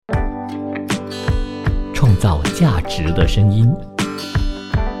造价值的声音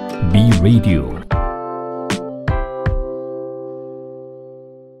B Radio。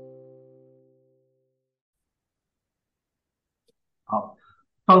 好，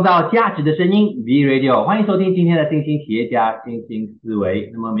创造价值的声音 B Radio， 欢迎收听今天的新兴企业家新兴思维。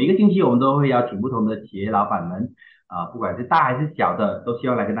那么每个星期我们都会邀请不同的企业老板们不管是大还是小的，都希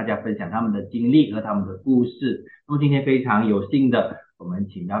望来跟大家分享他们的经历和他们的故事。那么今天非常有幸的，我们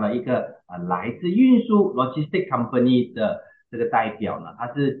请到了一个来自运输 Logistic Company 的这个代表呢，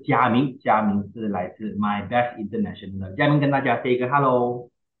他是佳明，佳明是来自 MYBEST International 的。佳明跟大家 say 一个 Hello，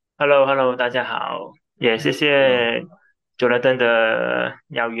大家好，也谢谢 Jonathan 的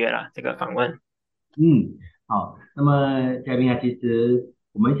邀约啦，这个访问。好，那么嘉宾其实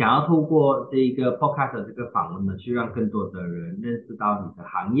我们想要透过这一个 podcast 的这个访问呢，去让更多的人认识到你的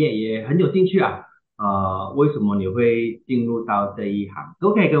行业，也很有兴趣为什么你会进入到这一行？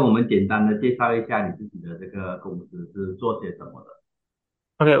都可以跟我们简单的介绍一下你自己的这个公司是做些什么的。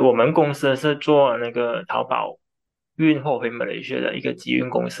OK，我们公司是做那个淘宝运货回马来西亚的一个集运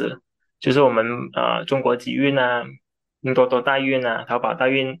公司，就是我们中国集运啊、拼多多代运啊、淘宝代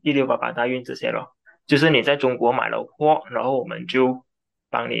运、1688代运这些咯。就是你在中国买了货，然后我们就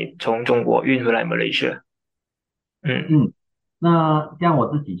帮你从中国运回来马来西亚。嗯，那像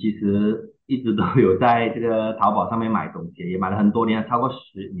我自己其实一直都有在这个淘宝上面买东西，也买了很多年了，超过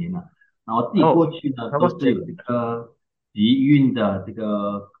10年了。然后我自己然后过去呢超过10年。都是有一个集运的这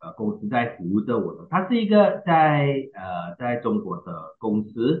个公司在服务着我的，它是一个在中国的公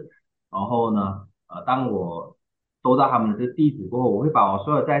司。然后呢当我收到他们的这个地址过后，我会把我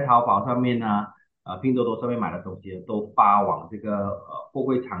所有在淘宝上面呢拼多多上面买的东西都发往这个货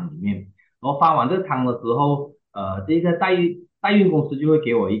柜场里面。然后发完这个仓的时候，这个代运公司就会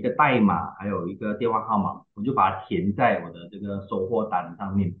给我一个代码，还有一个电话号码，我就把它填在我的这个收货单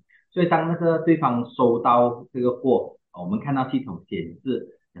上面。所以当那个对方收到这个货，我们看到系统显示，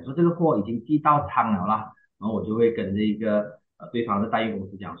讲说这个货已经寄到仓了啦，然后我就会跟这个对方的代运公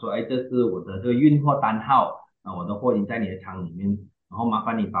司讲说，哎，这是我的这个运货单号，我的货已经在你的仓里面，然后麻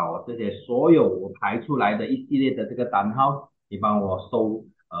烦你把我这些所有我排出来的一系列的这个单号，你帮我收。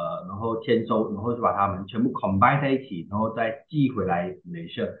然后签收，然后就把它们全部 combine 在一起，然后再寄回来马来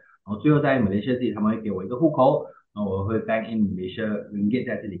西亚，然后最后在马来西亚这里他们会给我一个户口，然后我会 bank in 马来西亚 ringgit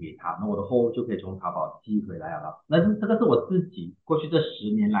在这里给他，那我的货物就可以从淘宝寄回来了。那这个是我自己过去这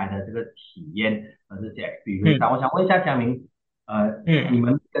10年来的这个体验这些 experience。我想问一下佳明，你嗯。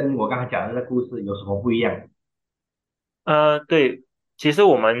们跟我刚才讲的这个故事有什么不一样？对，其实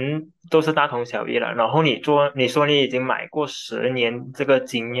我们都是大同小异了。然后你说你已经买过10年这个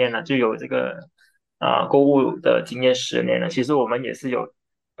经验了，就有这个购物的经验10年了。其实我们也是有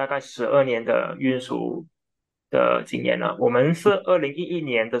大概12年的运输的经验了。我们是2011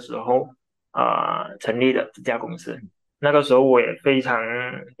年的时候成立的这家公司，那个时候我也非常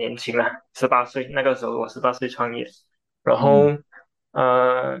年轻了，18岁，那个时候我18岁创业，然后嗯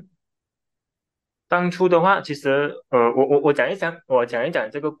呃。当初的话，其实我讲一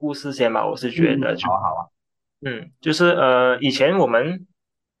讲这个故事先吧。我是觉得好啊好啊。就是以前我们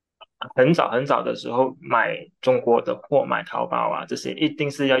很早很早的时候买中国的货，买淘宝啊这些，一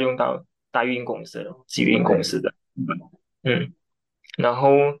定是要用到代运公司的、集运公对。司的。嗯，然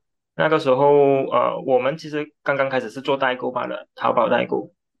后那个时候我们其实刚刚开始是做代购罢了，淘宝代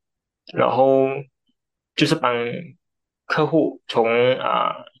购，然后就是帮客户从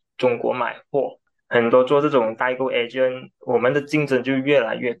中国买货。很多做这种代购 agent，我们的竞争就越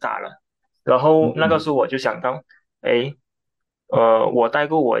来越大了。然后那个嗯时候我就想到，哎，我代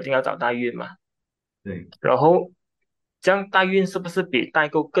购我一定要找代运嘛。对。然后这样代运是不是比代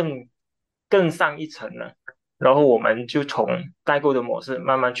购更上一层呢？然后我们就从代购的模式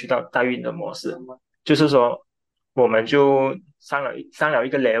慢慢去到代运的模式，就是说我们就上了一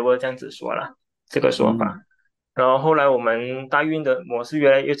个 level 这样子说了这个说法。嗯然后后来我们代运的模式越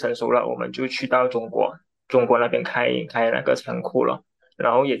来越成熟了，我们就去到中国那边开那个仓库了。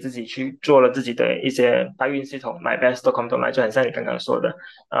然后也自己去做了自己的一些代运系统，MYBEST.com 都买，就很像你刚刚说的，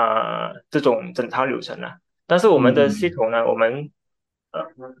这种整套流程啊。但是我们的系嗯统呢，我们呃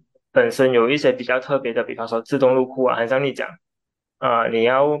本身有一些比较特别的，比方说自动入库啊，很像你讲，你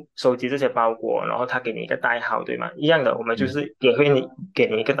要收集这些包裹，然后他给你一个代号，对吗？一样的，我们就对。是也会给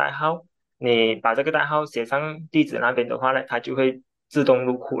你一个代号，你把这个代号写上地址那边的话呢，它就会自动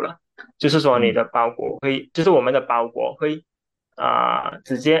入库了。就是说你嗯的包裹会，就是我们的包裹会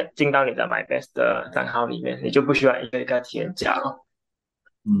直接进到你的 MyBest 的账号里面，你就不需要一个一个添加了。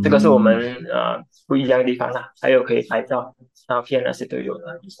这个是我们嗯。不一样的地方啦，还有可以拍照、照片那些都有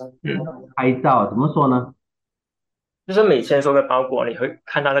的。拍照怎么说呢？就是每签收的包裹，你会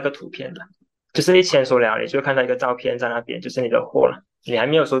看到那个图片的。就是一签收了，你就看到一个照片在那边，就是你的货了。你还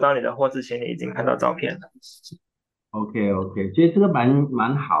没有收到你的货之前，你已经看到照片了。OK OK，其实这个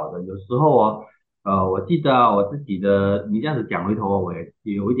蛮好的。有时候哦，我记得我自己的，你这样子讲回头，我也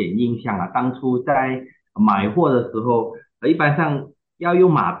有一点印象啊。当初在买货的时候，一般上要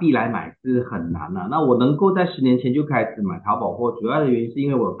用马币来买是很难的、那我能够在10年前就开始买淘宝货，主要的原因是因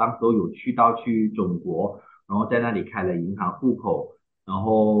为我当时候有去中国，然后在那里开了银行户口，然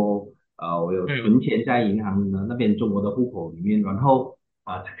后我有嗯，存钱在银行的那边中国的户口里面，然后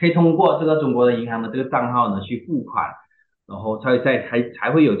可以通过这个中国的银行的这个账号呢去付款，然后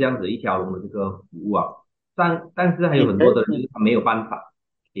才会有这样子一条龙的这个服务啊。但是还有以很多的人就是前他没有办法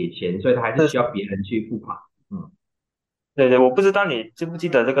给钱，所以他还是需要别人去付款。嗯对对，我不知道你记不记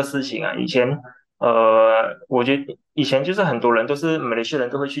得这个事情啊？以前，我觉得以前就是很多人都是马来西亚人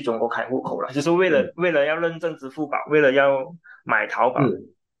都会去中国开户口了，就是嗯，为了要认证支付宝，为了要买淘宝，是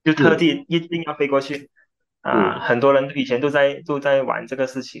就特是地一定要飞过去啊。是，很多人以前都在玩这个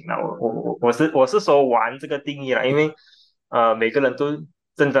事情了。我是说玩这个定义了，因为每个人都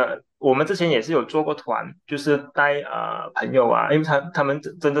真的，我们之前也是有做过团，就是带朋友啊，因为他们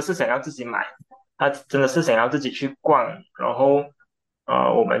真的是想要自己买。他真的是想要自己去逛，然后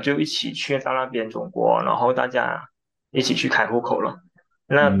我们就一起去到那边中国，然后大家一起去开户口了。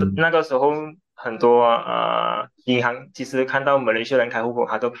嗯那个时候很多银行其实看到马来西亚人开户口，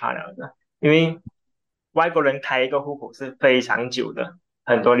他都怕了的，因为外国人开一个户口是非常久的，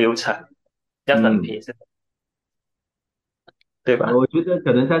很多流程要审嗯。批是，对吧？我觉得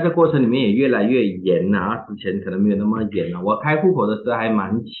可能在这过程里面也越来越严啊，之前可能没有那么严了。我开户口的时候还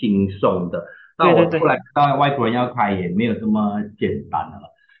蛮轻松的，到对对对，我后来知道外国人要开也没有这么简单的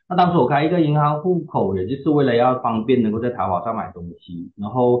了。那当时我开一个银行户口，也就是为了要方便能够在淘宝上买东西，然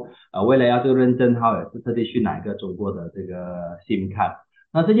后为了要这个认证号，也是特地去拿一个中国的这个 SIM 卡。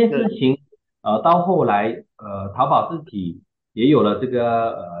那这件事是情到后来淘宝自己也有了这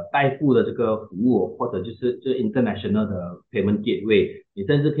个代付的这个服务，或者就是 international 的 payment gateway，你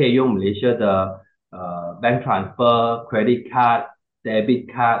甚至可以用马来西亚的bank transfer、credit card、debit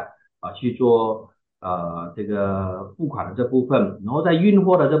card 去做这个付款的这部分，然后在运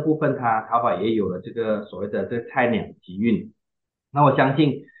货的这部分，它淘宝也有了这个所谓的这个菜鸟集运。那我相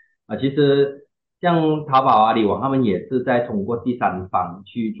信其实像淘宝啊、李网他们也是在通过第三方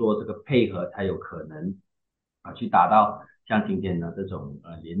去做这个配合，才有可能去达到像今天的这种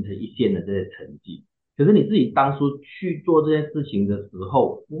连成一线的这些成绩。可是你自己当初去做这件事情的时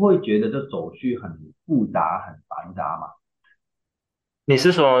候，不会觉得这手续很复杂、很繁杂吗？你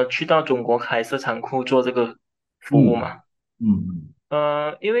是说去到中国开设仓库做这个服务嗯吗？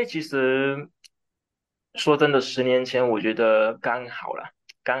嗯因为其实说真的，10年前我觉得刚好了，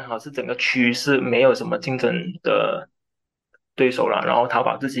刚好是整个趋势没有什么竞争的对手了，然后淘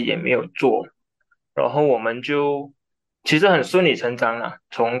宝自己也没有做，然后我们就其实很顺理成章了，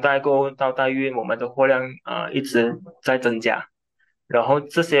从代购到代运，我们的货量一直在增加，然后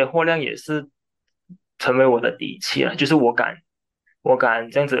这些货量也是成为我的底气了，就是我敢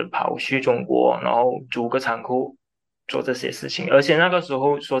这样子跑去中国，然后租个仓库做这些事情。而且那个时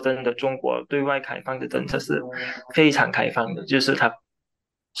候说真的，中国对外开放的政策是非常开放的，就是它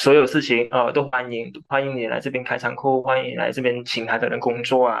所有事情都欢迎你来这边开仓库，欢迎你来这边请他的人工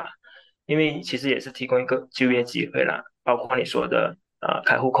作啊，因为其实也是提供一个就业机会啦，包括你说的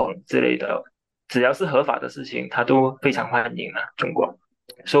开户口之类的，只要是合法的事情，他都非常欢迎啊，中国。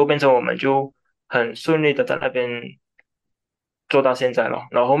所以变成我们就很顺利的在那边做到现在了。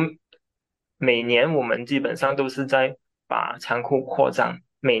然后每年我们基本上都是在把仓库扩张，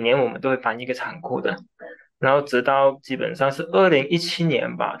每年我们都会搬一个仓库的。然后直到基本上是2017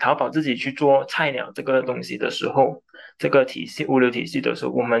年吧，淘宝自己去做菜鸟这个东西的时候，这个物流体系的时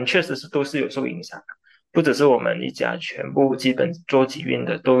候，我们确实是都是有受影响的，不只是我们一家，全部基本做集运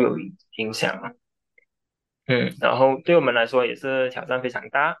的都有影响啊。然后对我们来说也是挑战非常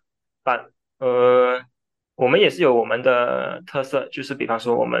大，但呃，我们也是有我们的特色，就是比方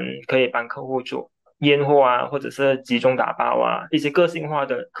说我们可以帮客户做验货啊，或者是集中打包啊，一些个性化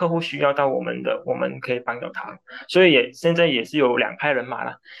的客户需要到我们的，我们可以帮到他。所以现在也是有两派人马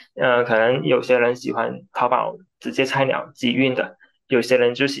了，可能有些人喜欢淘宝直接菜鸟集运的，有些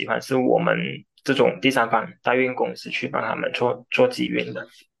人就喜欢是我们这种第三方代运公司去帮他们做集运的。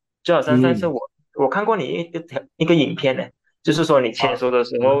就好像上次嗯，我看过你一个影片呢，就是说你签收的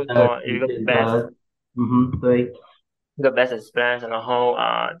时候说有一个 体检 best 的，对，一个 best experience，然后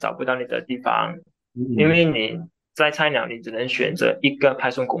找不到你的地方，因嗯。为你在菜鸟你只能选择一个派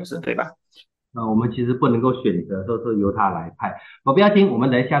送公司，对吧？我们其实不能够选择，都是由他来派。不要紧，我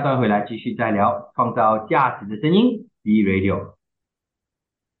们等下段回来继续再聊创造价值的声音，B Radio。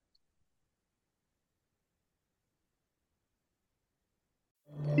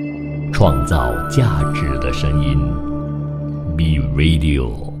创造价值的声音。Be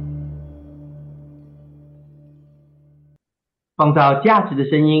Radio。创造价值的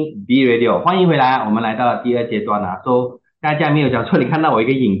声音 B Radio， 欢迎回来，我们来到了第二阶段啊。大家没有讲错，你看到我一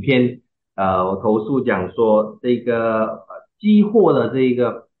个影片，我投诉讲说这个寄货的这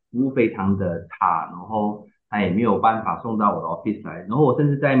个服务非常的差，然后他也没有办法送到我的 office 来，然后我甚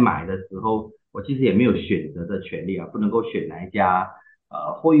至在买的时候，我其实也没有选择的权利啊，不能够选哪一家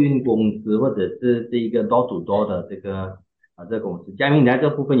货运公司或者是这一个 door to door 的这个公司。佳明，你在这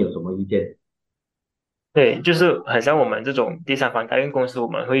部分有什么意见？对，就是很像我们这种第三方代运公司，我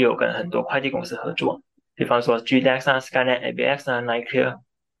们会有跟很多快递公司合作，比方说 GDX 啊、Skynet、ABX 啊、Nike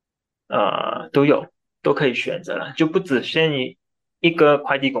都有，都可以选择了，就不只限于一个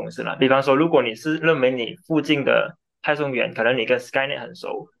快递公司了。比方说，如果你是认为你附近的派送员，可能你跟 Skynet 很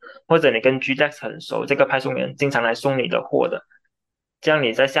熟，或者你跟 GDX 很熟，这个派送员经常来送你的货的，这样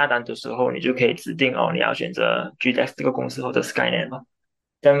你在下单的时候，你就可以指定你要选择 GDX 这个公司或者 Skynet 了，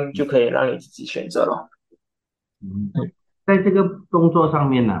这样就可以让你自己选择了。嗯，在这个动作上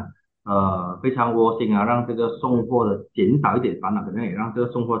面呢，非常窝心啊，让这个送货的减少一点烦恼，可能也让这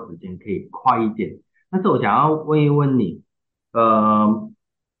个送货时间可以快一点。但是我想要问一问你，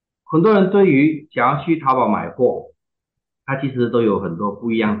很多人对于想要去淘宝买货，它其实都有很多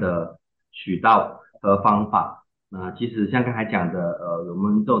不一样的渠道和方法。其实像刚才讲的，我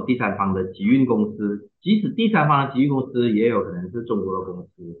们这种第三方的集运公司，即使第三方的集运公司，也有可能是中国的公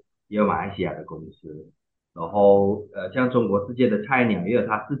司，也有马来西亚的公司。然后像中国世界的菜鸟也有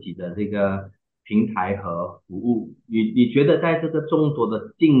他自己的这个平台和服务。你觉得在这个众多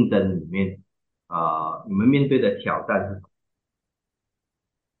的竞争里面，你们面对的挑战是什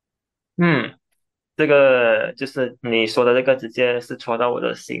么？嗯，这个就是你说的这个，直接是戳到我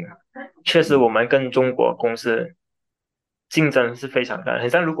的心了。确实，我们跟中国公司竞争是非常大的。很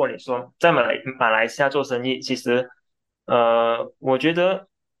像如果你说在马来西亚做生意，其实我觉得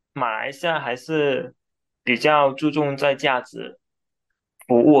马来西亚还是比较注重在价值、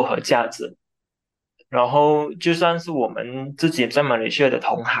服务和价值。然后就算是我们自己在马来西亚的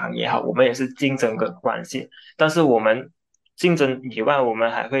同行也好，我们也是竞争的关系。但是我们竞争以外，我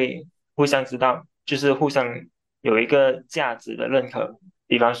们还会互相知道，就是互相有一个价值的认可。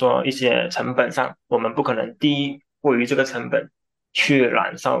比方说一些成本上，我们不可能低过于这个成本去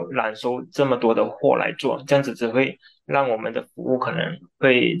揽收这么多的货来做，这样子只会让我们的服务可能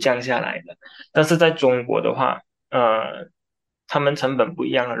会降下来的。但是在中国的话，他们成本不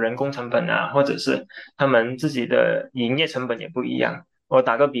一样了，人工成本啊，或者是他们自己的营业成本也不一样。我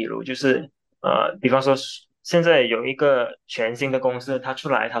打个比如，就是比方说现在有一个全新的公司，他出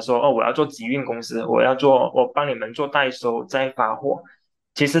来，他说我要做集运公司，我帮你们做代收再发货。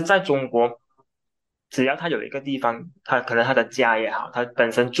其实在中国，只要他有一个地方，他可能他的家也好，他本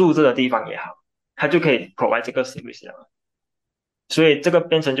身住这个地方也好，他就可以 provide 这个 service 了。所以这个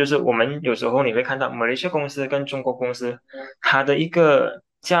变成就是我们有时候你会看到马来西亚公司跟中国公司，它的一个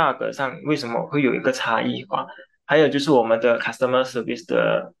价格上为什么会有一个差异化？还有就是我们的 customer service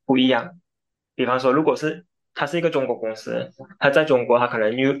的不一样。比方说，如果是它是一个中国公司，它在中国，它可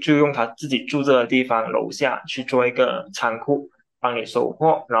能就用它自己住这个地方楼下去做一个仓库，帮你收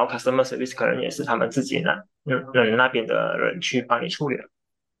货，然后 customer service 可能也是他们自己那边的人去帮你处理了。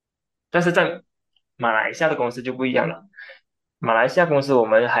但是在马来西亚的公司就不一样了。马来西亚公司我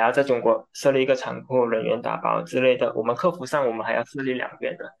们还要在中国设立一个仓库、人员打包之类的。我们客服上我们还要设立两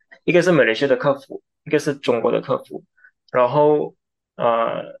边的，一个是马来西亚的客服，一个是中国的客服。然后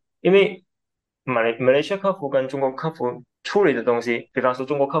因为马来西亚客服跟中国客服处理的东西，比方说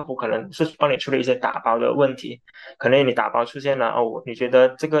中国客服可能是帮你处理一些打包的问题，可能你打包出现了你觉得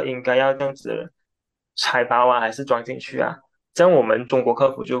这个应该要这样子拆包啊，还是装进去啊？这样我们中国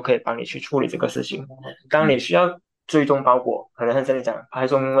客服就可以帮你去处理这个事情。当你需要追踪包裹，可能很像你讲派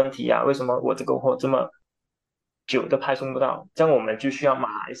送问题啊，为什么我这个货这么久都派送不到？这样我们就需要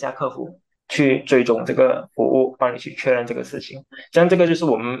马来西亚客服去追踪这个服务，帮你去确认这个事情。这样这个就是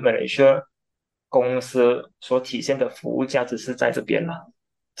我们马来西亚公司所体现的服务价值是在这边了。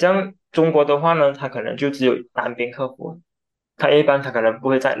这样中国的话呢，它可能就只有单边客服，他可能不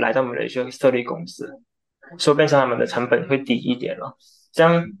会再来到马来西亚设立公司。所以变成他们的成本会低一点了。这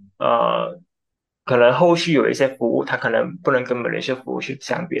样可能后续有一些服务，它可能不能跟马来西亚服务去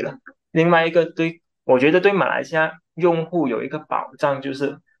相比了。另外一个我觉得对马来西亚用户有一个保障，就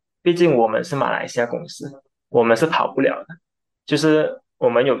是毕竟我们是马来西亚公司，我们是跑不了的，就是我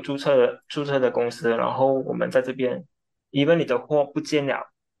们有注册的公司，然后我们在这边，因为你的货不见了，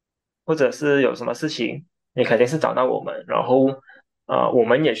或者是有什么事情，你肯定是找到我们，然后我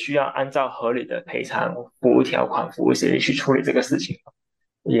们也需要按照合理的赔偿、服务条款、服务协议去处理这个事情。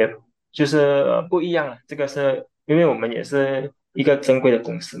也就是不一样了。这个是因为我们也是一个正规的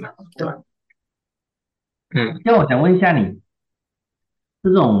公司嘛，对吧？嗯。那我想问一下你，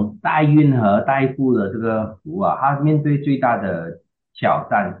这种代孕和代付的这个服务啊，它面对最大的挑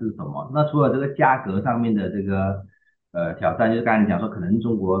战是什么？那除了这个价格上面的这个挑战，就是刚才你讲说，可能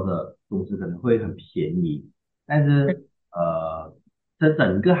中国的公司可能会很便宜，但是这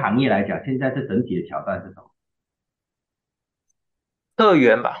整个行业来讲，现在这整体的挑战是什么？客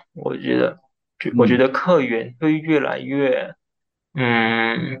源吧，我觉得，我觉嗯，得客源会越来越，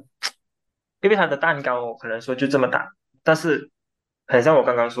嗯，因为它的蛋糕我可能说就这么大，但是很像我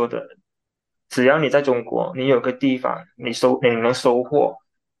刚刚说的，只要你在中国，你有个地方你能收货，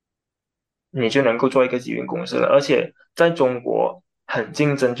你就能够做一个集运公司了。而且在中国很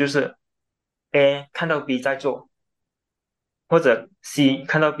竞争，就是 A 看到 B 在做，或者 C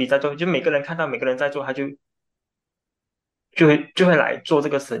看到 B 在做，就每个人看到每个人在做，他就会来做这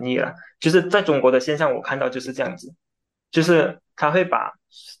个生意了。就是在中国的现象，我看到就是这样子，就是他会把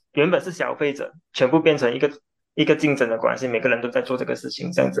原本是消费者全部变成一个竞争的关系，每个人都在做这个事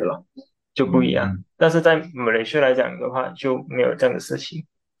情，这样子了就不一样。嗯，但是在马来西亚来讲的话，就没有这样的事情，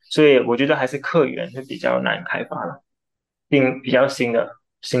所以我觉得还是客源会比较难开发了，并比较新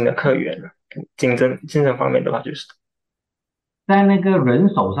的客源了。竞争方面的话，就是在那个人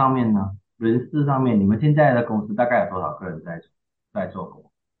手上面呢，人事上面，你们现在的公司大概有多少个人在做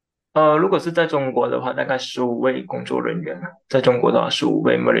工？如果是在中国的话，大概15位工作人员了，在中国的话15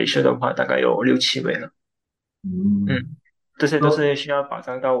位，马来西亚的话大概有6、7位了。嗯，嗯，这些都说是需要保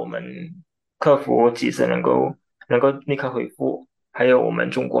障到我们客服及时能够立刻回复，还有我们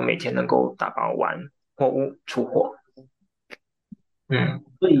中国每天能够打包完货物出货。嗯，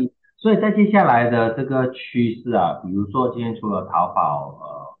所以在接下来的这个趋势啊，比如说今天除了淘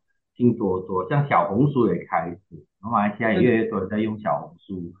宝、拼多多，像小红书也开始，然后马来西亚也越来越多人在用小红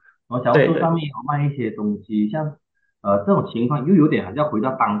书，然后小红对对书上面有卖一些东西，像这种情况又有点好像回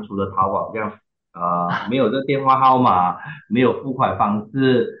到当初的淘宝这样，没有这个电话号码，没有付款方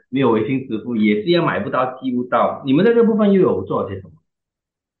式，没有微信支付，也是要买不到寄不到。你们在这部分又有做些什么？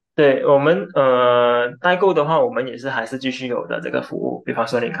对，我们代购的话，我们也是还是继续有的这个服务，比方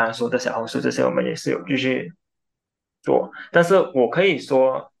说你刚刚说的小红书这些，我们也是有继续做，但是我可以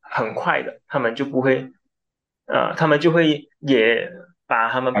说很快的，他们就会也把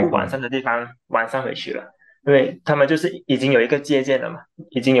他们开通。不完善的地方完善回去了，因为他们就是已经有一个借鉴了嘛，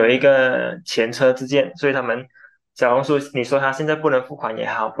已经有一个前车之鉴，所以他们小红书，你说他现在不能付款也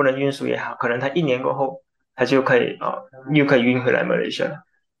好，不能运输也好，可能他1年过后，他就可以又可以运回来马来西亚了，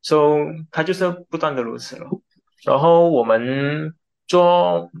所以他就是不断的如此了。然后我们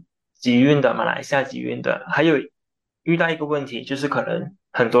做集运的，马来西亚集运的，还有遇到一个问题，就是可能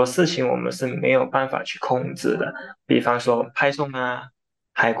很多事情我们是没有办法去控制的，比方说派送啊、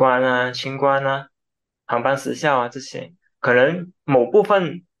海关啊、清关啊、航班时效啊这些，可能某部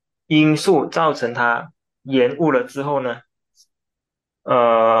分因素造成它延误了之后呢，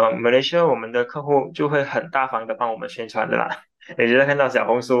马来西亚我们的客户就会很大方的帮我们宣传的啦。也就是看到小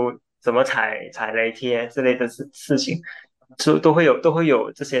红书什么踩雷贴之类的事情，都会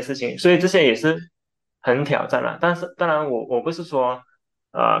有这些事情，所以这些也是很挑战了。但是当然我不是说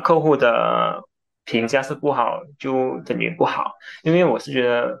客户的评价是不好就等于不好，因为我是觉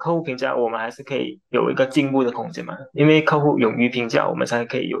得客户评价我们还是可以有一个进步的空间嘛，因为客户勇于评价，我们才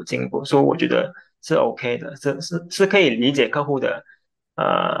可以有进步，所以我觉得是 OK 的，是可以理解客户的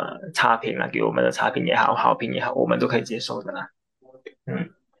差评啦，给我们的差评也好，好评也好，我们都可以接受的啦。嗯。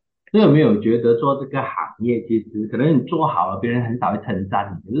你有没有觉得做这个行业，其实可能你做好了，别人很少会称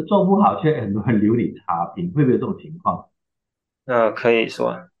赞你，可是做不好却很多人留你差评，会不会有这种情况？可以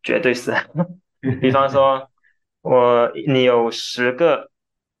说绝对是。比方说，你有10个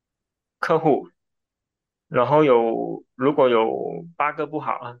客户，然后如果有8个不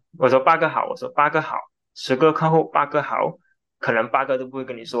好啊，我说8个好，我说八个好，10个客户8个好，可能8个都不会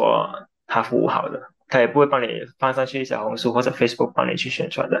跟你说他服务好的，他也不会帮你放上去小红书或者 Facebook 帮你去宣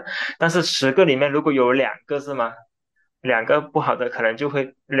传的。但是10个里面如果有2个是吗？2个不好的，可能就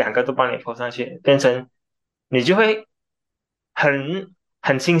会2个都帮你 po 上去，变成你就会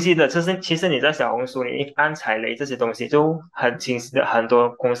很清晰的，就是其实你在小红书，你一按踩雷这些东西就很清晰的，很多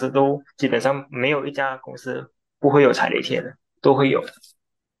公司都基本上没有一家公司不会有踩雷贴的，都会有。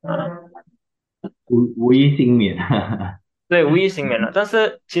嗯，无一幸免。对，无一幸免了。但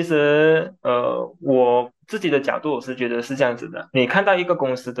是其实我自己的角度我是觉得是这样子的，你看到一个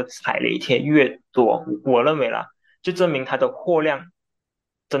公司的踩雷贴越多，我认为啦，就证明它的货量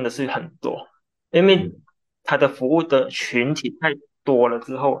真的是很多，因为它的服务的群体太多了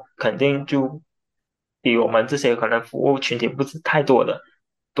之后，肯定就比我们这些可能服务群体不是太多的，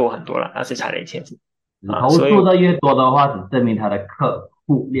多很多了，那些踩雷签是投所以诉的越多的话，只证明他的客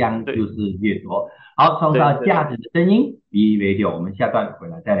户量就对是越多。好，创造对对对。价值的声音，B Radio，我们下段回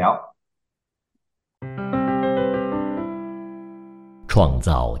来再聊。创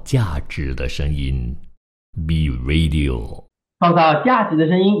造价值的声音，B Radio。创造价值的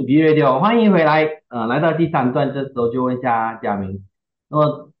声音，B Radio，欢迎回来。来到第三段，这时候就问一下佳明，那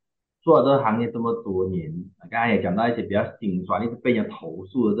么做这个行业这么多年，刚才也讲到一些比较心酸、一直被人投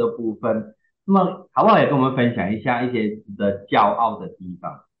诉的这部分，那么好不好也跟我们分享一下一些值得骄傲的地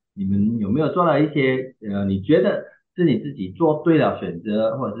方？你们有没有做到一些你觉得是你自己做对了选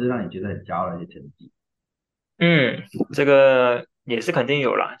择，或者是让你觉得很骄傲的一些成绩？这个也是肯定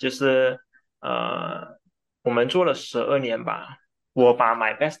有啦，就是我们做了12年吧，我把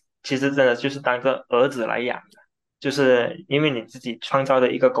MYBEST 其实真的就是当着儿子来养的，就是因为你自己创造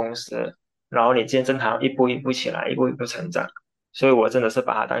的一个公司，然后你见证它一步一步起来，一步一步成长，所以我真的是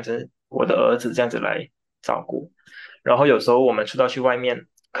把它当成我的儿子这样子来照顾。然后有时候我们出到去外面，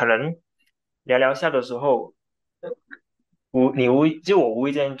可能聊聊下的时候，我无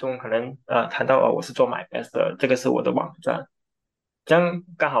意间中可能谈到我是做 MyBEST 的，这个是我的网站，这样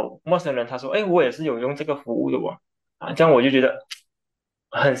刚好陌生人他说，哎，我也是有用这个服务的这样我就觉得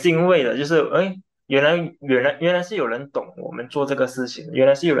很欣慰的，就是哎，原来是有人懂我们做这个事情，原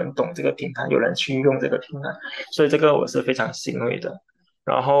来是有人懂这个平台，有人去用这个平台，所以这个我是非常欣慰的。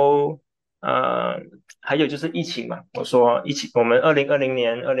然后呃，还有就是疫情嘛，我说疫情，我们2020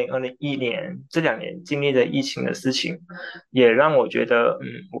年、2021年这2年经历的疫情的事情，也让我觉得，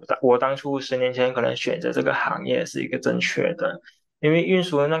我当初10年前可能选择这个行业是一个正确的，因为运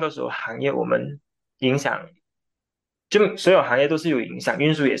输那个时候行业我们影响，就所有行业都是有影响，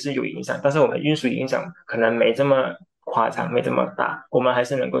运输也是有影响，但是我们运输影响可能没这么夸张，没这么大，我们还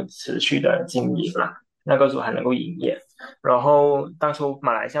是能够持续的经营啦，那个时候还能够营业。然后当初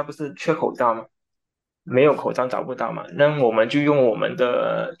马来西亚不是缺口罩吗？没有口罩找不到嘛，那我们就用我们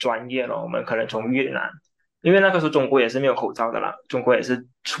的专业了，我们可能从越南，因为那个时候中国也是没有口罩的啦，中国也是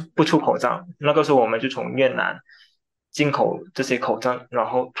不出口罩，那个时候我们就从越南进口这些口罩，然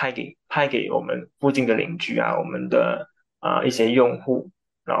后派给我们附近的邻居啊，我们的一些用户，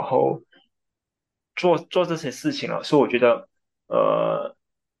然后做这些事情了，所以我觉得呃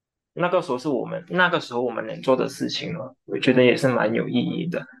那个时候我们能做的事情了，我觉得也是蛮有意义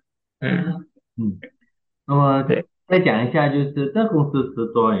的。嗯，嗯。那么对。再讲一下，就是这个公司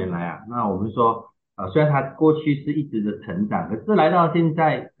10多年来啊，那我们说，虽然它过去是一直的成长，可是来到现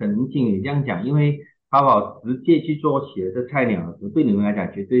在，可能经理这样讲，因为淘宝直接去做起了这菜鸟的时候，对你们来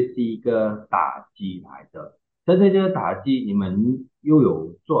讲绝对是一个打击来的。针对这个打击，你们又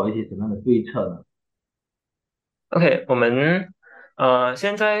有做一些什么样的对策呢？OK，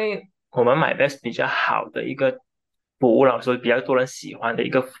现在我们买 Best 比较好的一个服务了，所以比较多人喜欢的一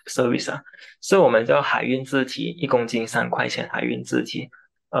个 service 是我们叫海运自提，1公斤3块钱海运自提。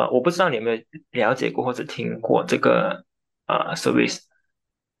我不知道你有没有了解过或者听过这个service。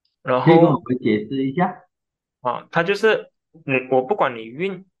然可以跟我后们解释一下？它就是我不管你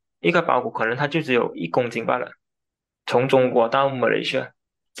运一个包裹，可能它就只有1公斤罢了，从中国到马来西亚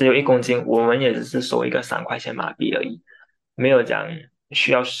只有1公斤，我们也只是收一个3块钱马币而已。没有讲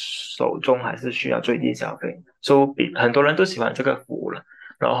需要手重还是需要最低消费，所以很多人都喜欢这个服务了。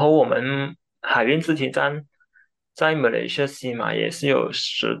然后我们海运自提站在马来西亚西马也是有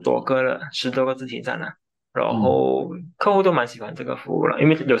10多个了，10多个自提站了。然嗯。后客户都蛮喜欢这个服务了，因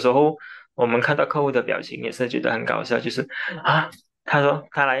为有时候我们看到客户的表情也是觉得很搞笑，就是啊，他说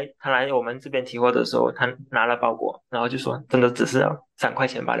他来我们这边提货的时候，他拿了包裹，然后就说真的只是要3块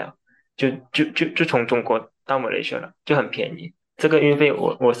钱罢了。就从中国到马来西亚了，就很便宜。这个运费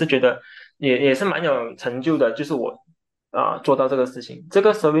我是觉得也是蛮有成就的，就是我做到这个事情。这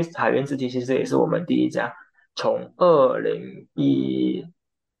个 service 海运自提其实也是我们第一家，从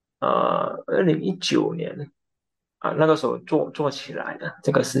2019年那个时候做起来的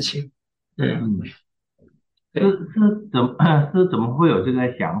这个事情。嗯，嗯。是对。是怎么是怎么会有这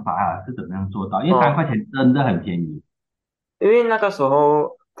个想法啊？是怎么样做到？因为三哦，块钱真的很便宜。因为那个时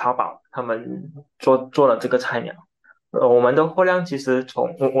候淘宝他们做了这个菜鸟，我们的货量其实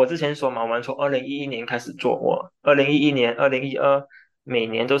我之前说嘛，我们从2011年开始做，我2011年、2012每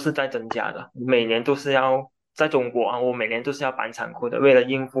年都是在增加的，每年都是要在中国我每年都是要搬仓库的，为了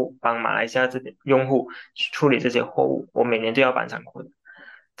应付帮马来西亚这边用户去处理这些货物，我每年都要搬仓库的，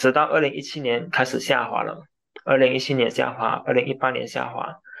直到2017年开始下滑了，2017年下滑，2018年下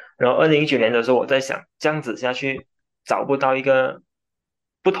滑，然后2019年的时候，我在想，这样子下去找不到一个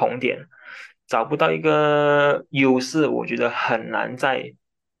不同点，找不到一个优势，我觉得很难再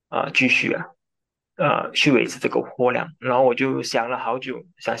继续啊。去维持这个货量。然后我就想了好久，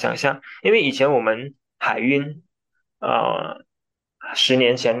想，因为以前我们海运，10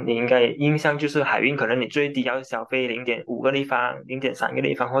年前你应该印象就是海运可能你最低要消费0.5个立方、0.3个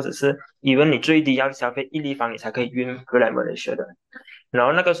立方，或者是以为你最低要消费1立方你才可以运回来马来西亚的。然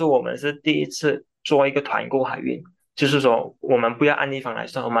后那个时候我们是第一次做一个团购海运，就是说我们不要按立方来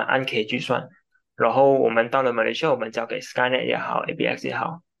算，我们按 kg 算。然后我们到了马来西亚，我们交给 Skynet 也好，ABX 也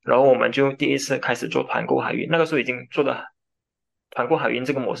好，然后我们就第一次开始做团购海运，那个时候已经做的团购海运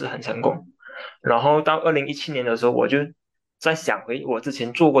这个模式很成功。然后到2017年的时候，我就在想回我之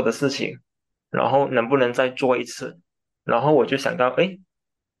前做过的事情，然后能不能再做一次。然后我就想到，哎，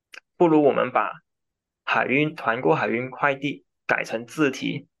不如我们把团购海运快递改成自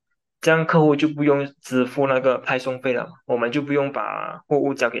提，这样客户就不用支付那个派送费了，我们就不用把货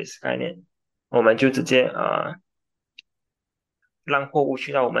物交给 Skynet，我们就直接让货物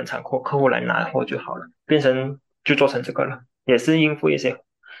去到我们仓库，客户来拿货就好了，就做成这个了，也是应付一些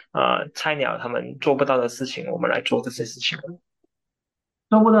菜鸟他们做不到的事情，我们来做这些事情。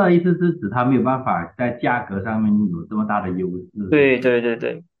做不到的意思是指它没有办法在价格上面有这么大的优势，是吗？对对对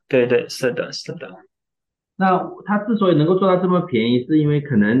对对对，是的，是的。那它之所以能够做到这么便宜，是因为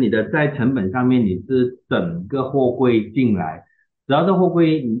可能你的在成本上面你是整个货柜进来，只要这货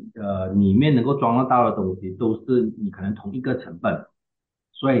柜里面能够装得到的东西都是你可能同一个成本，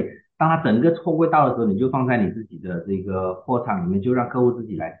所以当它整个货柜到的时候，你就放在你自己的这个货场里面，就让客户自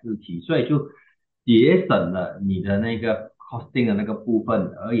己来自提，所以就节省了你的那个 costing 的那个部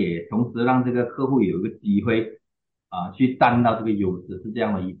分，而也同时让这个客户有一个机会去占到这个优势，是这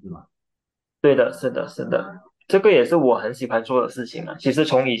样的意思吗？对的，是的，是的，这个也是我很喜欢做的事情啊。其实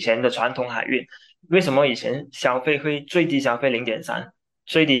从以前的传统海运，为什么以前消费会最低消费0.3，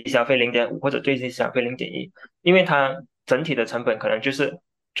最低消费0.5或者最低消费0.1？因为它整体的成本可能就是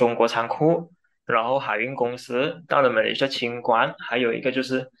中国仓库，然后海运公司到了马来西亚清关，还有一个就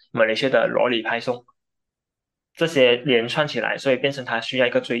是马来西亚的罗里派送，这些连串起来，所以变成它需要一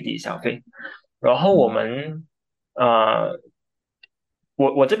个最低消费。然后我嗯，们呃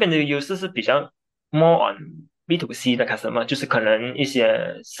我这边的优势是比较 more on B to C 的 customer，就是可能一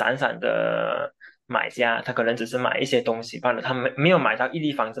些散散的买家，他可能只是买一些东西罢了，他没有买到1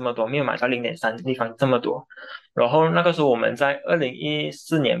立方这么多，没有买到0.3立方这么多。然后那个时候我们在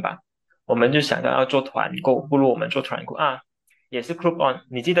2014年吧，我们就想到要做团购，不如我们做团购啊，也是 Group On，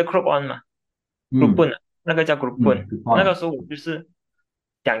你记得 Group On 吗？Group On 嗯那个叫 Group 嗯，On，不错呢。那个时候我就是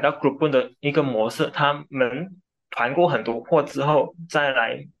讲到 Group On 的一个模式，他们团购很多货之后再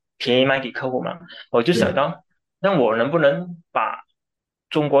来便宜卖给客户嘛，我就想对，到，那我能不能把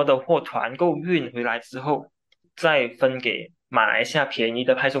中国的货团购运回来之后，再分给马来西亚便宜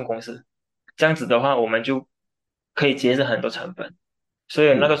的派送公司，这样子的话，我们就可以节省很多成本。所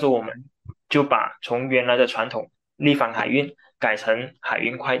以那个是。时候我们就把从原来的传统立方海运改成海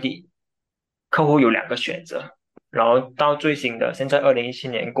运快递，客户有2个选择。然后到最新的，现在2017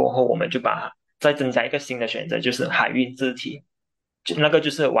年过后，我们就把它再增加一个新的选择，就是海运自提，那个就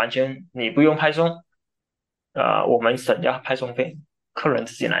是完全你不用派送，我们省掉派送费，客人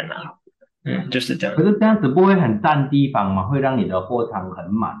自己来拿，就是这样。可是这样子不会很占地方吗？会让你的货仓很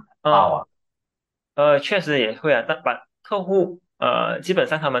满很爆呃啊。确实也会啊，但把客户基本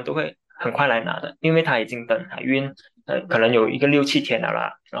上他们都会很快来拿的，因为他已经等海运可能有一个6、7天了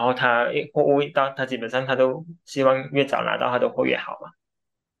啦，然后货物一到，他基本上他都希望越早拿到他的货越好嘛。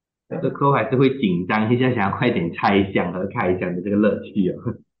对这客户还是会紧张一下，想要快点拆箱和开箱的这个乐趣啊。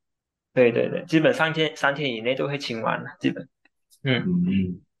对对对，基本3天以内都会清完了，基本。嗯。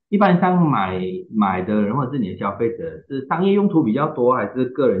嗯，一般上买的人或者是你的消费者是商业用途比较多，还是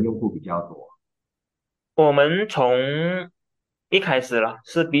个人用户比较多？我们从一开始了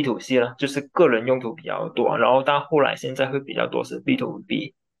是 B to C 了，就是个人用途比较多，然后到后来现在会比较多是 B to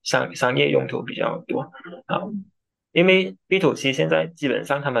B，商业用途比较多啊。因为 B to C 现在基本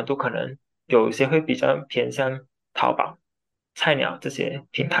上他们都可能有些会比较偏向淘宝、菜鸟这些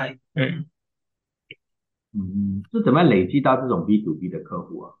平台。嗯，是怎么样累积到这种 B to B 的客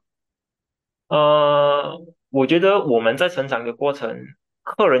户啊？我觉得我们在成长的过程，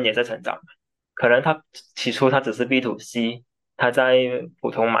客人也在成长。可能他起初他只是 B to C，他在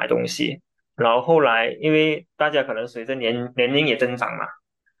普通买东西，然后后来因为大家可能随着年龄也增长嘛，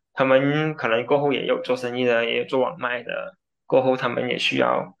他们可能过后也有做生意的，也有做网卖的，过后他们也需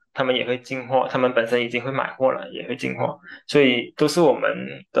要，他们也会进货，他们本身已经会买货了，也会进货，所以都是我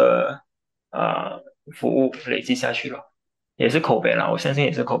们的呃服务累积下去了，也是口碑了，我相信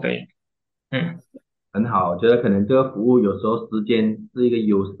也是口碑。嗯。很好，我觉得可能这个服务有时候时间是一个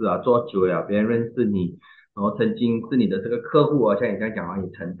优势啊，做久了别人认识你，然后曾经是你的这个客户啊，像你刚才讲到你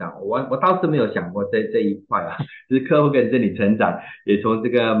成长，我倒是没有想过这一块啊，就是客户跟着你成长，也从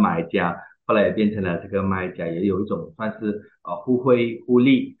这个买家后来也变成了这个卖家，也有一种算是互惠互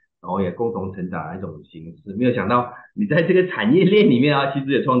利，然后也共同成长的一种形式。没有想到你在这个产业链里面啊，其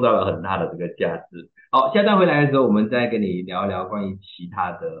实也创造了很大的这个价值。好，下段回来的时候，我们再跟你聊一聊关于其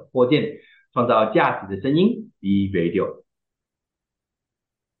他的货件创造价值的声音 B Radio。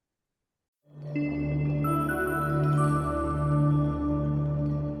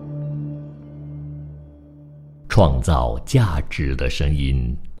创造价值的声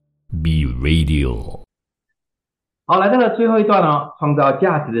音 B Radio。 好，来到了最后一段哦，创造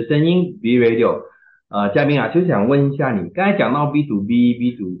价值的声音 B Radio。嘉宾啊，就想问一下你，刚才讲到 B to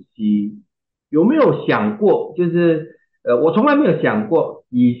B、B to C， 有没有想过，就是我从来没有想过，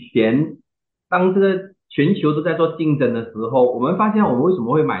以前当这个全球都在做竞争的时候，我们发现我们为什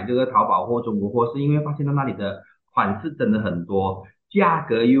么会买这个淘宝或中国货，是因为发现到那里的款式真的很多，价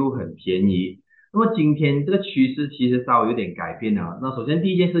格又很便宜。那么今天这个趋势其实稍微有点改变了。那首先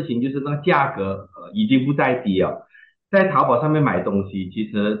第一件事情就是那个价格已经不再低了，在淘宝上面买东西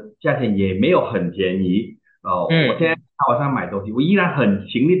其实价钱也没有很便宜。我现在在淘宝上买东西，我依然很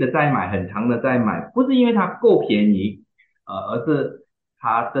勤力的在买，很长的在买，不是因为它够便宜，而是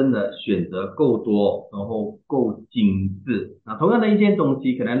它真的选择够多，然后够精致。那同样的一件东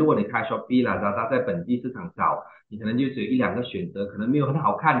西，可能如果你开 Shopee 啦，然后在本地市场找，你可能就只有一两个选择，可能没有很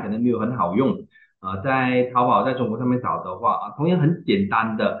好看，可能没有很好用。在淘宝在中国上面找的话，同样很简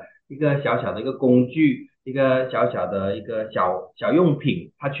单的一个小小的一个工具，一个小小的一个小用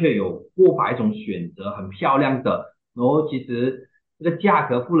品，它却有过百种选择，很漂亮的。然后其实这个价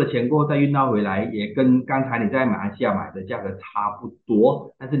格付了钱过后再运到回来，也跟刚才你在马来西亚买的价格差不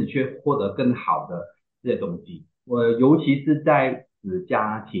多，但是你却获得更好的这些东西。尤其是在指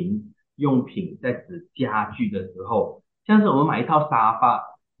家庭用品，在指家具的时候，像是我们买一套沙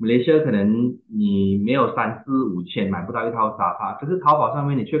发。马来西亚可能你没有3、4、5千买不到一套沙发，可是淘宝上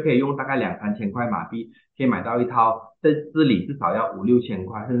面你却可以用大概2、3千块马币，可以买到一套这里至少要5、6千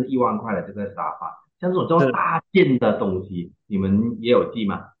块甚至1万块的这个沙发。像这种大件的东西，你们也有寄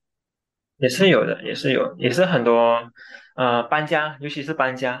吗？也是有的，也是有，也是很多搬家，尤其是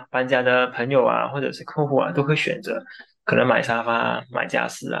搬家的朋友啊，或者是客户啊，都会选择可能买沙发啊、买家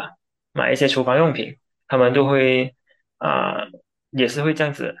饰啊、买一些厨房用品，他们都会啊、也是会这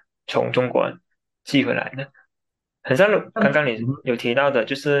样子从中国寄回来的。很像刚刚你有提到的，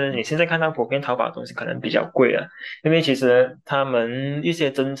就是你现在看到普遍淘宝的东西可能比较贵啊，因为其实他们一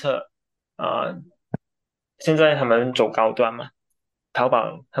些政策啊、现在他们走高端嘛。淘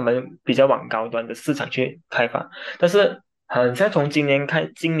宝他们比较往高端的市场去开发，但是好像从今年开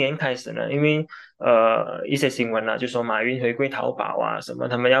始呢，因为一些新闻啊，就说马云回归淘宝啊什么，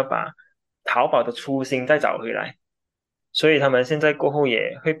他们要把淘宝的初心再找回来，所以他们现在过后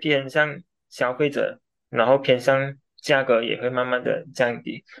也会偏向消费者，然后偏向价格也会慢慢的降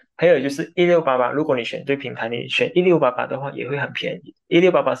低。还有就是1688，如果你选对平台，你选1688的话也会很便宜。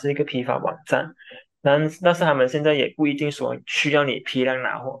1688是一个批发网站。但是他们现在也不一定说需要你批量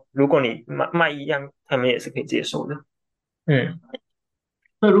拿货，如果你卖一样，他们也是可以接受的。嗯，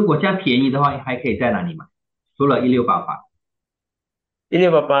那如果这样便宜的话，还可以在哪里买？除了1688。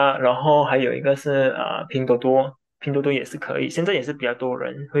1688，然后还有一个是拼多多，拼多多也是可以，现在也是比较多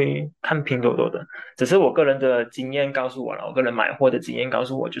人会看拼多多的。只是我个人的经验告诉我了，我个人买货的经验告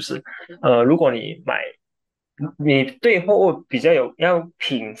诉我，就是如果你对货物比较要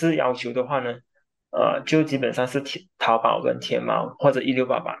品质要求的话呢，就基本上是淘宝跟天猫或者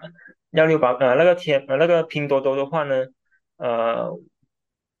1688了。168那个拼多多的话呢，呃，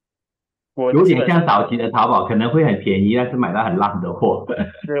我有基本上点像早期的淘宝，可能会很便宜，但是买到很烂的货。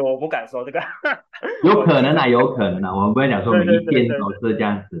是我不敢说这个，有我经常可能啊，有可能啊，我们不会讲说对每一对对对，店都是这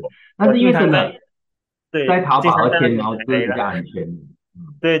样子，但我是因经常在为真的在淘经宝和常在那边天猫是踩雷了。比较安全的。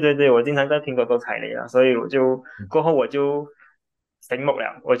对对对，我经常在拼多多踩雷了，所以过后我就醒目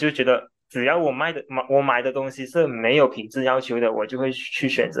了，我就觉得只要我买的东西是没有品质要求的，我就会去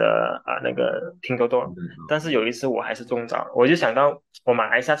选择那个拼多多。但是有一次我还是中招了，我就想到我马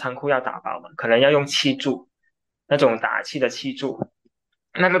来西亚仓库要打包嘛，可能要用气柱，那种打气的气柱，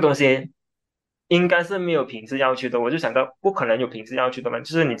那个东西应该是没有品质要求的，我就想到不可能有品质要求的嘛，就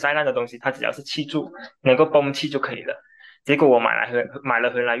是你再烂的东西，它只要是气柱能够崩气就可以了。结果我买了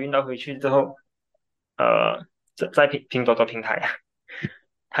回来，运到回去之后，在拼多多平台，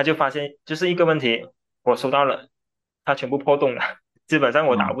他就发现就是一个问题，我收到了，它全部破洞了，基本上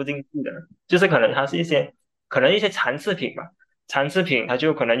我打不进去的，就是可能它是可能一些残次品吧，残次品它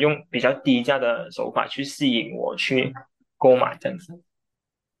就可能用比较低价的手法去吸引我去购买这样子，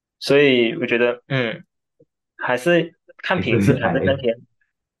所以我觉得还是看还是品质，会踩雷。还是看天，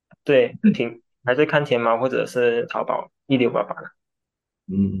对，还是看天猫或者是淘宝1688的。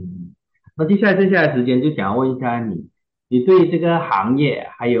嗯，那接下来时间就想要问一下你，你对这个行业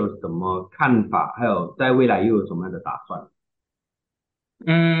还有什么看法？还有在未来又有什么样的打算？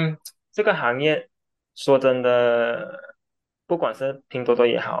嗯，这个行业说真的，不管是拼多多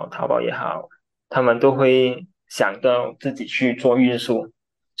也好，淘宝也好，他们都会想到自己去做运输，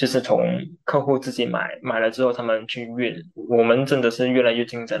就是从客户自己买了之后，他们去运。我们真的是越来越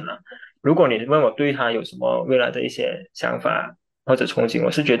竞争了。如果你问我对他有什么未来的一些想法或者憧憬，我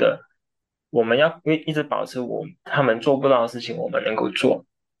是觉得我们要一直保持他们做不到的事情，我们能够做。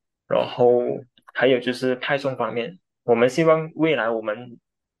然后还有就是派送方面，我们希望未来我们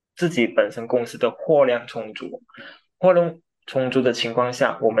自己本身公司的货量充足，货量充足的情况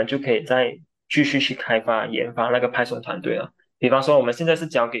下，我们就可以再继续去开发研发那个派送团队了。比方说，我们现在是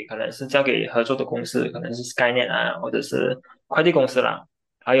可能是交给合作的公司，可能是 Skynet 啊，或者是快递公司啦，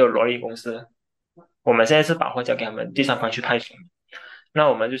还有罗力公司。我们现在是把货交给他们第三方去派送。那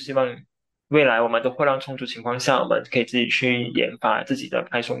我们就希望未来我们的货量充足情况下，我们可以自己去研发自己的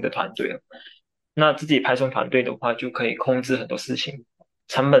派送的团队了。那自己派送团队的话，就可以控制很多事情，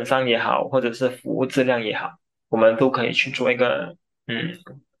成本上也好，或者是服务质量也好，我们都可以去做一个嗯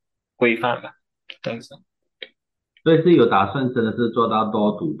规范吧，这样子。所以是有打算真的是做到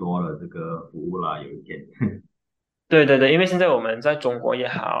多赌多的这个服务了，有一天。对对对，因为现在我们在中国也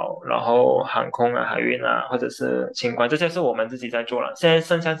好，然后航空啊、海运啊，或者是清关，这些是我们自己在做了。现在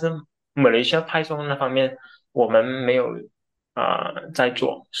剩下是马来西亚派送那方面，我们没有在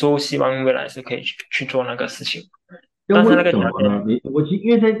做，所以希望未来是可以去做那个事情。但是那就为个条件，什么呢？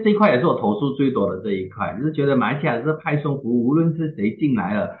因为在这一块也是我投诉最多的这一块，就是觉得马来西亚这派送服务，无论是谁进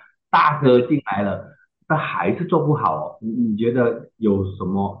来了，大哥进来了，他还是做不好哦。你觉得有什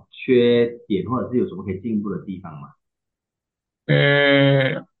么缺点，或者是有什么可以进步的地方吗？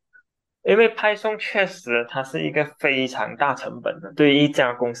嗯，因为派送确实它是一个非常大成本的，对于一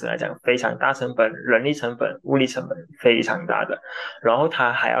家公司来讲，非常大成本，人力成本、物力成本非常大的。然后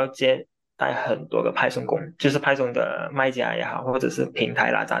它还要接待很多个派送就是派送的卖家也好，或者是平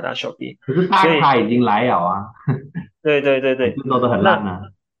台啦、渣打、Shopee。可是所以，大咖已经来了啊，对对对对，还是做的很烂那呢、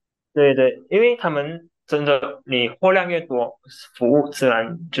对对，因为他们真的，你货量越多，服务自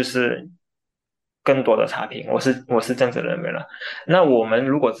然就是更多的差评。我是这样子认为了。那我们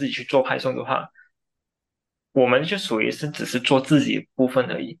如果自己去做派送的话，我们就属于是只是做自己部分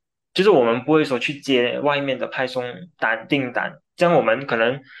而已，就是我们不会说去接外面的派送订单，这样我们可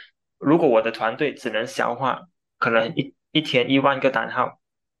能如果我的团队只能消化可能一天1万个单号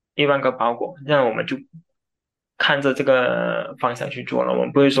，1万个包裹，这样我们就看着这个方向去做了，我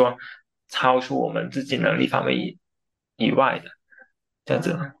们不会说超出我们自己能力范围以外的这样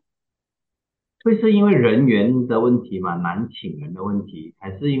子。会是因为人员的问题嘛，难请人的问题，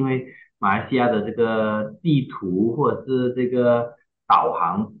还是因为马来西亚的这个地图或者是这个导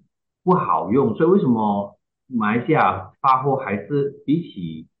航不好用？所以为什么马来西亚发货还是比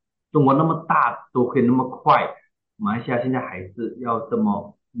起中国那么大都可以那么快，马来西亚现在还是要这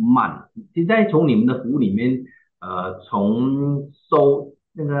么慢？现在从你们的服务里面，从收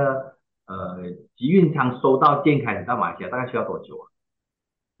那个集运仓收到件开始到马来西亚大概需要多久啊？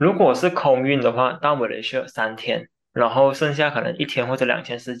如果是空运的话，到马来西亚3天，然后剩下可能1天或者2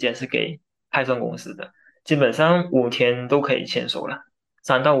天时间是给派送公司的，基本上5天都可以签收了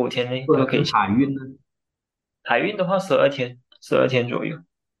，3到5天内或者是都可以签。海运呢？海运的话12天，12天左右。十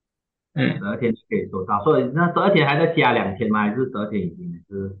嗯，二天就可以收到，所以那12天还在加2天吗？还是12天已经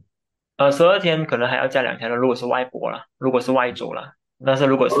是？12天可能还要加2天了，如果是外国了，如果是外州了，但是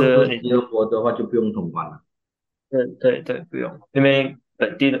如果如果是你是，是吉隆坡的话，就不用通关了。对对对，不用，因为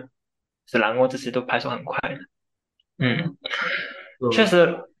本地的斯兰沃这些都派送很快的。嗯。确就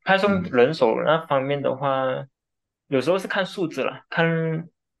实，派送嗯，人手那方面的话，有时候是看数字了，看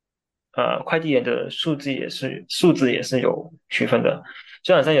快递员的数字也是有区分的。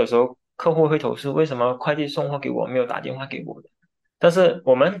就好像有时候客户会投诉，为什么快递送货给我没有打电话给我的？但是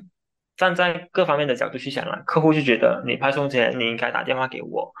我们站在各方面的角度去想了，客户就觉得你派送前你应该打电话给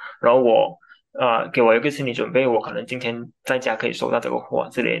我，然后给我一个心理准备，我可能今天在家可以收到这个货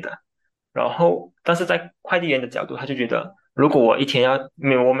之类的。然后，但是在快递员的角度，他就觉得，如果我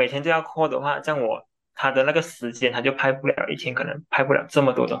每天都要货的话，这样他的那个时间他就派不了一天，可能派不了这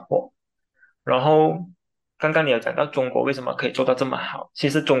么多的货。然后，刚刚你有讲到中国为什么可以做到这么好，其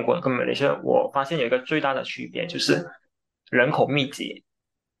实中国跟马来西亚，我发现有一个最大的区别就是人口密集。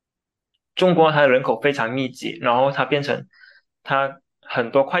中国它的人口非常密集，然后它变成它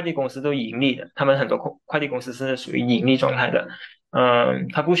很多快递公司都盈利的，他们很多快递公司是属于盈利状态的。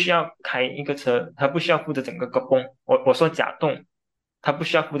他不需要开一个车，他不需要负责整个泵，我说甲洞，他不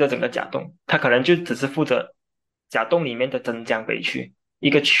需要负责整个甲洞，他可能就只是负责甲洞里面的真江北区一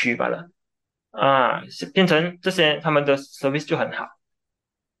个区罢了。变成这些他们的 service 就很好，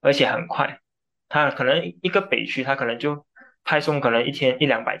而且很快。他可能一个北区，他可能就派送可能一天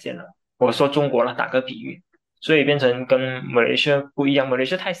100-200件了。我说中国了，打个比喻，所以变成跟马来西亚不一样，马来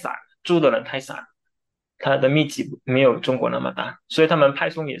西亚太散了，住的人太散了，它的密集没有中国那么大，所以他们派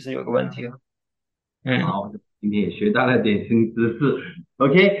送也是有个问题的。好，今天也学到了点新知识。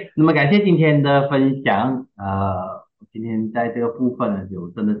OK，那么感谢今天的分享。今天在这个部分呢，就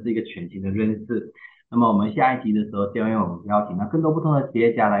真的是一个全新的认识。那么我们下一集的时候，希望我们邀请到更多不同的企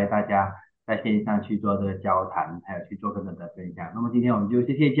业家来，大家在线上去做这个交谈，还有去做更多的分享。那么今天我们就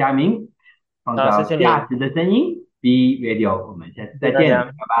谢谢佳明，创造谢谢你，价值的声音 B Radio，我们下次再见，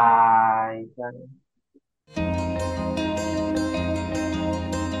拜拜。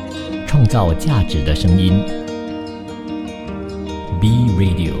创造价值的声音 B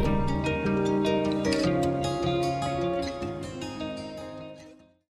Radio。